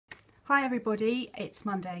Hi everybody, it's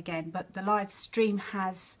Monday again, but the live stream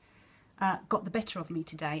has got the better of me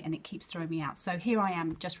today and it keeps throwing me out. So here I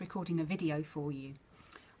am just recording a video for you.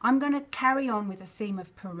 I'm going to carry on with the theme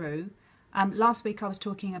of Peru. Last week I was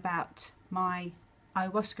talking about my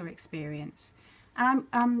ayahuasca experience, and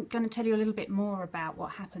I'm going to tell you a little bit more about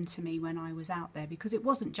what happened to me when I was out there, because it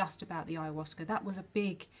wasn't just about the ayahuasca. That was a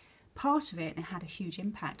big part of it and it had a huge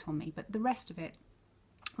impact on me, but the rest of it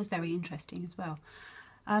was very interesting as well.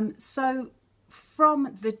 So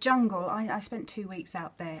from the jungle, I spent 2 weeks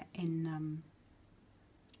out there in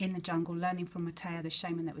the jungle, learning from Matea, the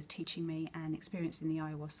shaman that was teaching me, and experiencing the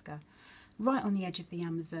ayahuasca, right on the edge of the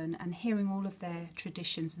Amazon, and hearing all of their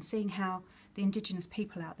traditions and seeing how the indigenous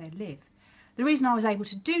people out there live. The reason I was able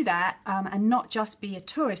to do that and not just be a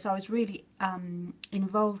tourist, I was really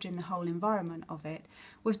involved in the whole environment of it,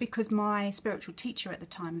 was because my spiritual teacher at the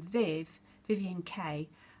time, Vivian Kay,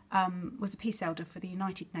 was a peace elder for the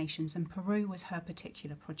United Nations, and Peru was her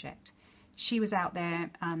particular project. She was out there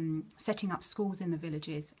setting up schools in the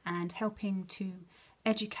villages and helping to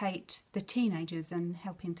educate the teenagers and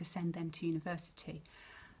helping to send them to university,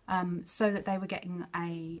 so that they were getting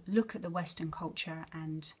a look at the Western culture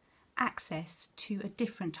and access to a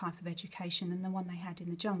different type of education than the one they had in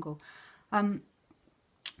the jungle.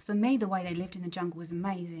 For me, the way they lived in the jungle was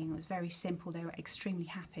amazing. It was very simple. They were extremely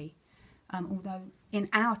happy. Although in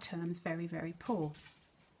our terms very, very poor.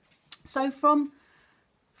 So from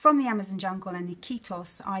the Amazon jungle and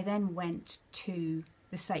Iquitos, I then went to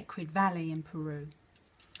the Sacred Valley in Peru,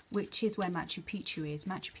 which is where Machu Picchu is.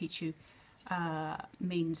 Machu Picchu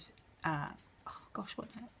means,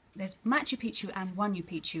 there's Machu Picchu and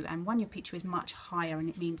Huayna Picchu is much higher, and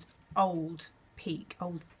it means old peak,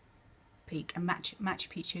 and Machu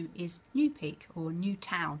Picchu is new peak or new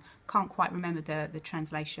town. Can't quite remember the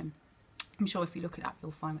translation. I'm sure if you look it up,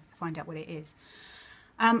 you'll find out what it is.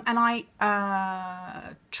 And I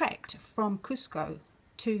trekked from Cusco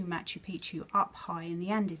to Machu Picchu up high in the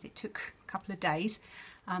Andes. It took a couple of days.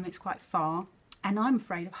 It's quite far. And I'm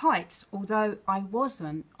afraid of heights, although I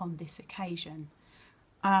wasn't on this occasion.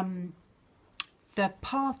 The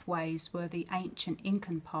pathways were the ancient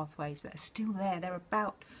Incan pathways that are still there. They're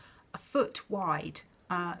about a foot wide,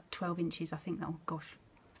 12 inches, I think,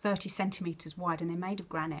 30 centimetres wide, and they're made of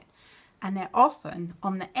granite. And they're often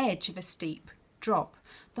on the edge of a steep drop.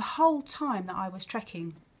 The whole time that I was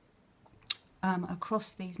trekking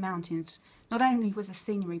across these mountains, not only was the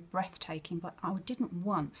scenery breathtaking, but I didn't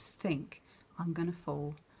once think, I'm going to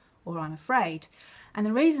fall or I'm afraid. And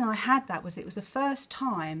the reason I had that was it was the first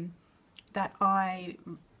time that I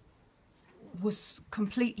was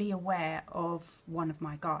completely aware of one of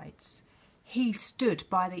my guides. He stood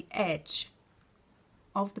by the edge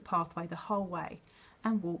of the pathway the whole way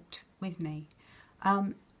and walked with me.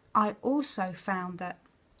 I also found that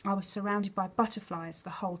I was surrounded by butterflies the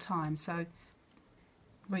whole time, so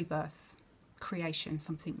rebirth, creation,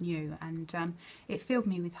 something new, and it filled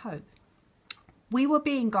me with hope. We were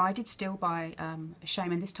being guided still by a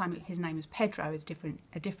shaman. This time his name was Pedro. It's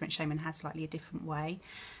a different shaman, had slightly a different way,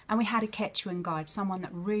 and we had a Quechuan guide, someone that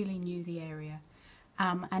really knew the area,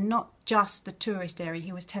 and not just the tourist area.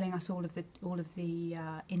 He was telling us all of the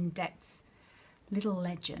in-depth little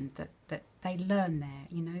legend that they learn there,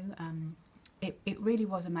 you know. It really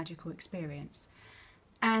was a magical experience.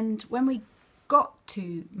 And when we got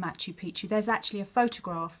to Machu Picchu, there's actually a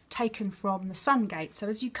photograph taken from the Sun Gate. So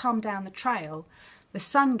as you come down the trail, the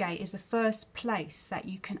Sun Gate is the first place that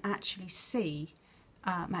you can actually see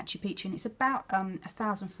Machu Picchu, and it's about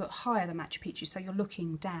 1,000 foot higher than Machu Picchu, so you're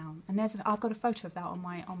looking down. And I've got a photo of that on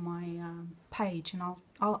my page, and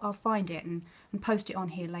I'll find it and post it on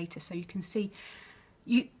here later, so you can see.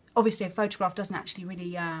 Obviously a photograph doesn't actually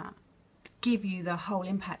really give you the whole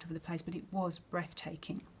impact of the place, but it was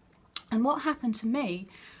breathtaking. And what happened to me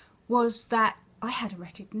was that I had a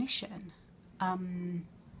recognition. I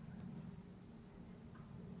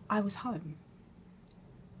was home.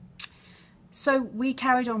 So we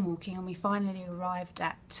carried on walking, and we finally arrived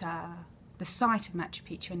at the site of Machu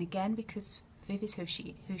Picchu. And again, because Viv is who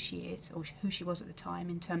she is, or who she was at the time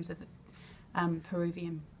in terms of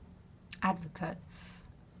Peruvian advocate,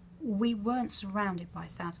 we weren't surrounded by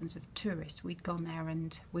thousands of tourists. We'd gone there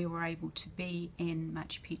and we were able to be in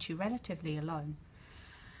Machu Picchu relatively alone.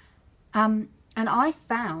 And I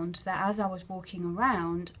found that as I was walking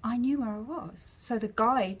around, I knew where I was. So the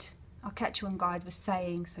guide, our Quechuan guide, was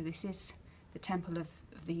saying, so this is the temple of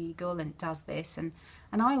the eagle and it does this, and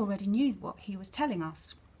I already knew what he was telling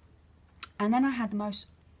us. And then I had the most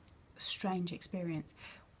strange experience.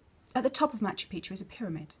 At the top of Machu Picchu is a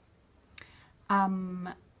pyramid.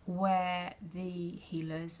 where the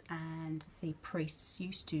healers and the priests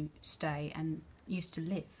used to stay and used to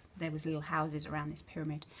live. There was little houses around this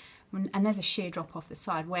pyramid, and there's a sheer drop off the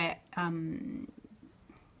side where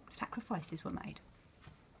sacrifices were made.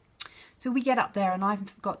 So we get up there, and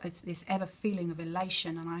I've got this ever feeling of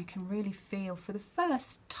elation, and I can really feel, for the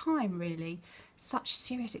first time really, such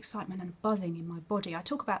serious excitement and buzzing in my body. I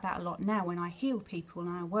talk about that a lot now when I heal people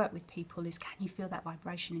and I work with people, is can you feel that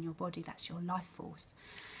vibration in your body? That's your life force.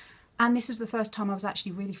 And this was the first time I was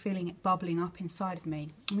actually really feeling it bubbling up inside of me.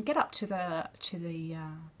 And we get up to the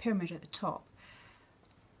pyramid at the top,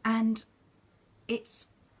 and it's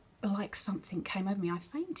like something came over me. I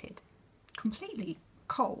fainted, completely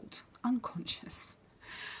cold, unconscious.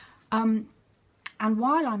 And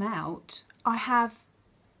while I'm out, I have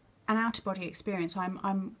an out-of-body experience.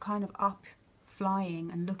 I'm kind of up, flying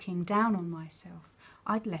and looking down on myself.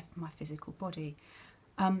 I'd left my physical body.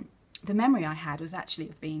 The memory I had was actually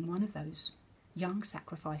of being one of those young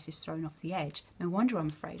sacrifices thrown off the edge. No wonder I'm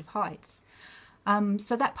afraid of heights.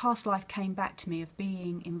 So that past life came back to me of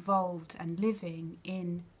being involved and living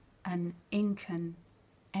in an Incan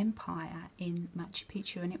empire in Machu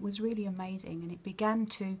Picchu, and it was really amazing, and it began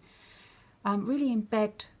to really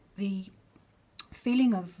embed the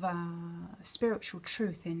feeling of spiritual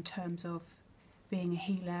truth in terms of being a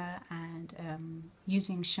healer and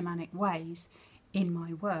using shamanic ways in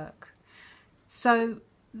my work. So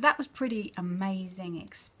that was pretty amazing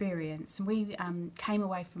experience. And we came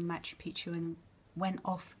away from Machu Picchu and went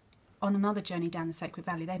off on another journey down the Sacred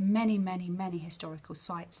Valley. There are many, many, many historical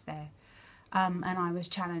sites there. And I was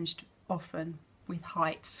challenged often with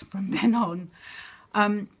heights from then on.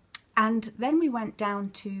 And then we went down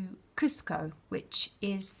to Cusco, which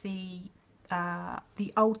is the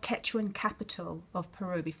old Quechuan capital of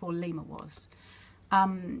Peru before Lima was.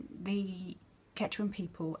 The Quechuan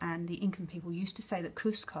people and the Incan people used to say that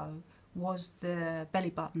Cusco was the belly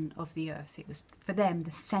button of the earth. It was, for them,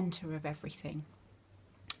 the centre of everything.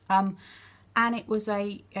 And it was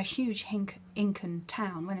a huge Incan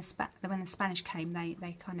town. When the Spanish came,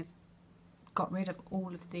 they kind of got rid of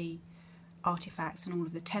all of the artifacts and all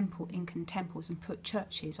of the Incan temples and put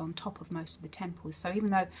churches on top of most of the temples. So even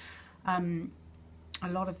though a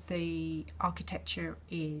lot of the architecture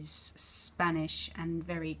is Spanish and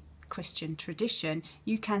very Christian tradition,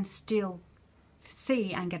 you can still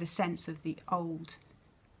see and get a sense of the old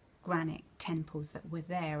granite temples that were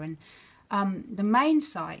there. And the main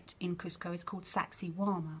site in Cusco is called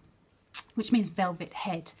Sacsayhuama, which means velvet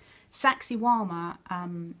head. Sacsayhuama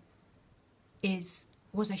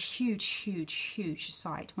was a huge, huge, huge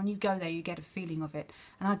site. When you go there, you get a feeling of it.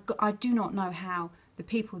 And I do not know how the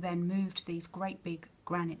people then moved these great big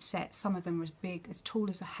granite sets. Some of them were as big, as tall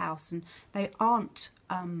as a house, and they aren't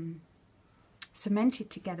cemented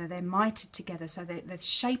together, they're mitered together, so the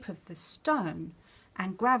shape of the stone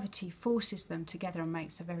and gravity forces them together and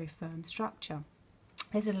makes a very firm structure.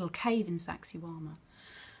 There's a little cave in Sacsayhuama,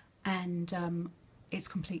 and it's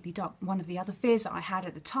completely dark. One of the other fears that I had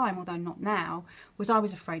at the time, although not now, was I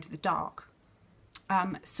was afraid of the dark.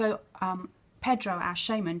 So Pedro, our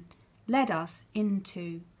shaman, led us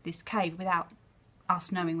into this cave without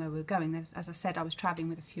us knowing where we were going. As I said, I was travelling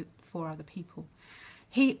with 4 other people.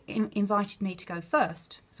 He invited me to go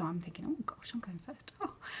first, so I'm thinking, oh gosh, I'm going first.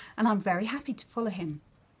 Oh. And I'm very happy to follow him.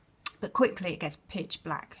 But quickly it gets pitch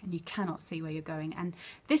black and you cannot see where you're going. And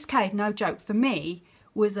this cave, no joke, for me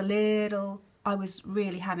was I was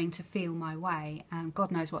really having to feel my way. And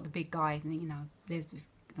God knows what the big guy, you know, there's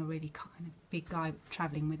a really kind of big guy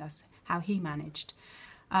travelling with us, how he managed.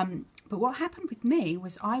 But what happened with me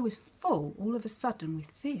was I was full all of a sudden with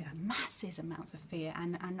fear, massive amounts of fear,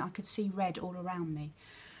 and I could see red all around me.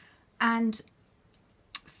 And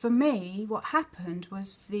for me, what happened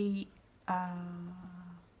was the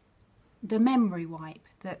memory wipe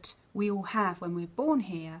that we all have when we're born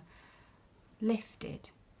here lifted.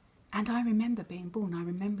 And I remember being born. I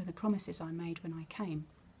remember the promises I made when I came.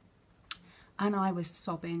 And I was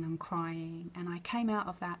sobbing and crying, and I came out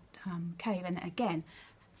of that cave, and again,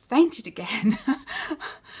 fainted again.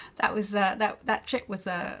 That trip was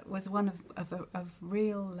one of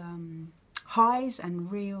real highs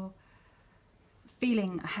and real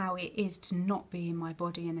feeling how it is to not be in my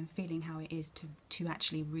body, and then feeling how it is to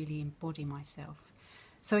actually really embody myself.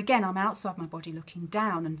 So again, I'm outside my body looking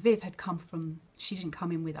down, and Viv had come she didn't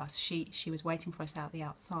come in with us, she was waiting for us out the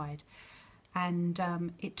outside, and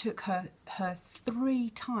it took her 3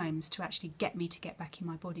 times to actually get me to get back in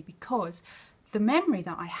my body, because the memory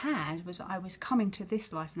that I had was I was coming to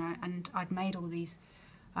this life, and I'd made all these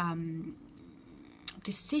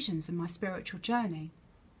decisions in my spiritual journey,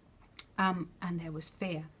 and there was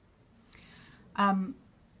fear.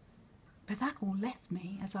 But that all left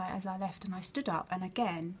me as I left, and I stood up, and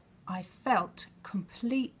again I felt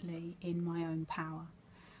completely in my own power,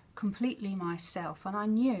 completely myself, and I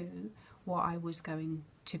knew what I was going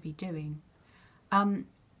to be doing. I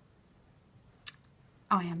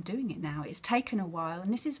am doing it now. It's taken a while,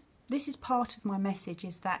 and this is part of my message,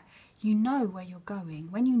 is that you know where you're going.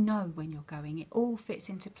 When you know when you're going, it all fits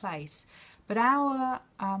into place. But our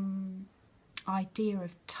idea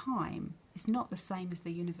of time is not the same as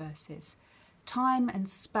the universe's. Time and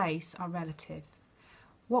space are relative.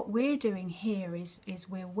 What we're doing here is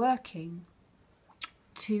we're working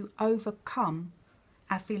to overcome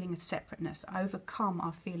our feeling of separateness, overcome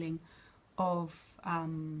our feeling of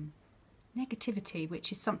negativity,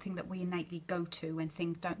 which is something that we innately go to when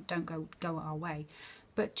things don't go our way.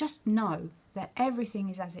 But just know that everything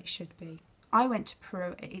is as it should be. I went to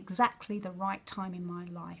Peru at exactly the right time in my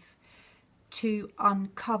life to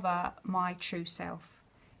uncover my true self.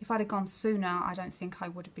 If I'd have gone sooner, I don't think I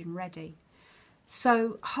would have been ready.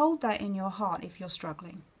 So hold that in your heart if you're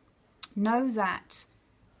struggling. Know that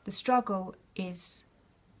the struggle is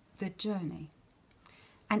the journey.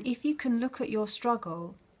 And if you can look at your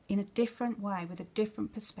struggle in a different way, with a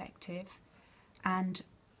different perspective, and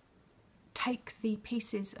take the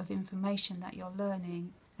pieces of information that you're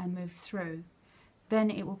learning and move through, then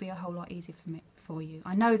it will be a whole lot easier for you.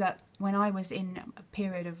 I know that when I was in a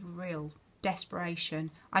period of real desperation,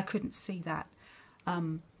 I couldn't see that.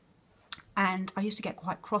 And I used to get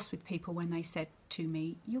quite cross with people when they said to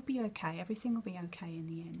me, "You'll be okay, everything will be okay in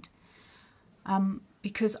the end."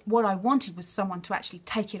 Because what I wanted was someone to actually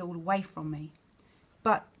take it all away from me.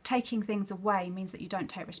 But taking things away means that you don't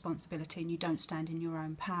take responsibility and you don't stand in your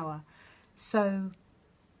own power. So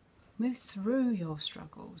move through your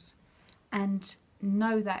struggles and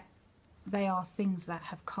know that they are things that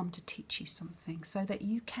have come to teach you something, so that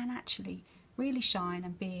you can actually really shine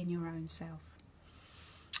and be in your own self.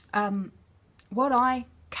 What I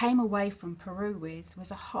came away from Peru with was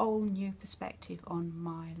a whole new perspective on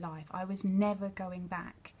my life. I was never going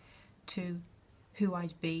back to who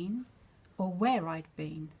I'd been or where I'd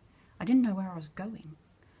been. I didn't know where I was going.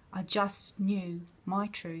 I just knew my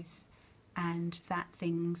truth and that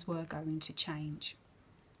things were going to change.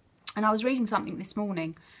 And I was reading something this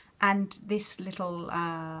morning, and this little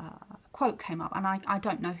quote came up, and I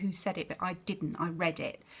don't know who said it, but I read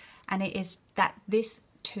it, and it is that this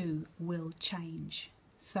too will change.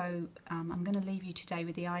 So I'm going to leave you today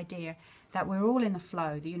with the idea that we're all in the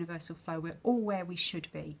flow, the universal flow. We're all where we should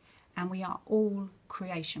be, and we are all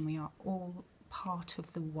creation. We are all part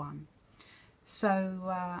of the one.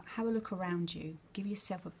 So have a look around you. Give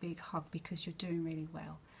yourself a big hug, because you're doing really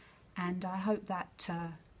well. And I hope that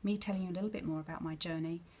me telling you a little bit more about my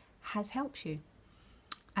journey has helped you.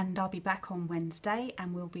 And I'll be back on Wednesday,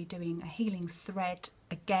 and we'll be doing a healing thread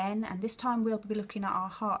again, and this time we'll be looking at our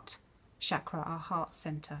heart chakra, our heart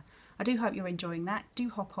center. I do hope you're enjoying that. Do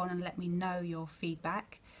hop on and let me know your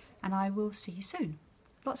feedback, and I will see you soon.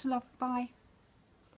 Lots of love. Bye.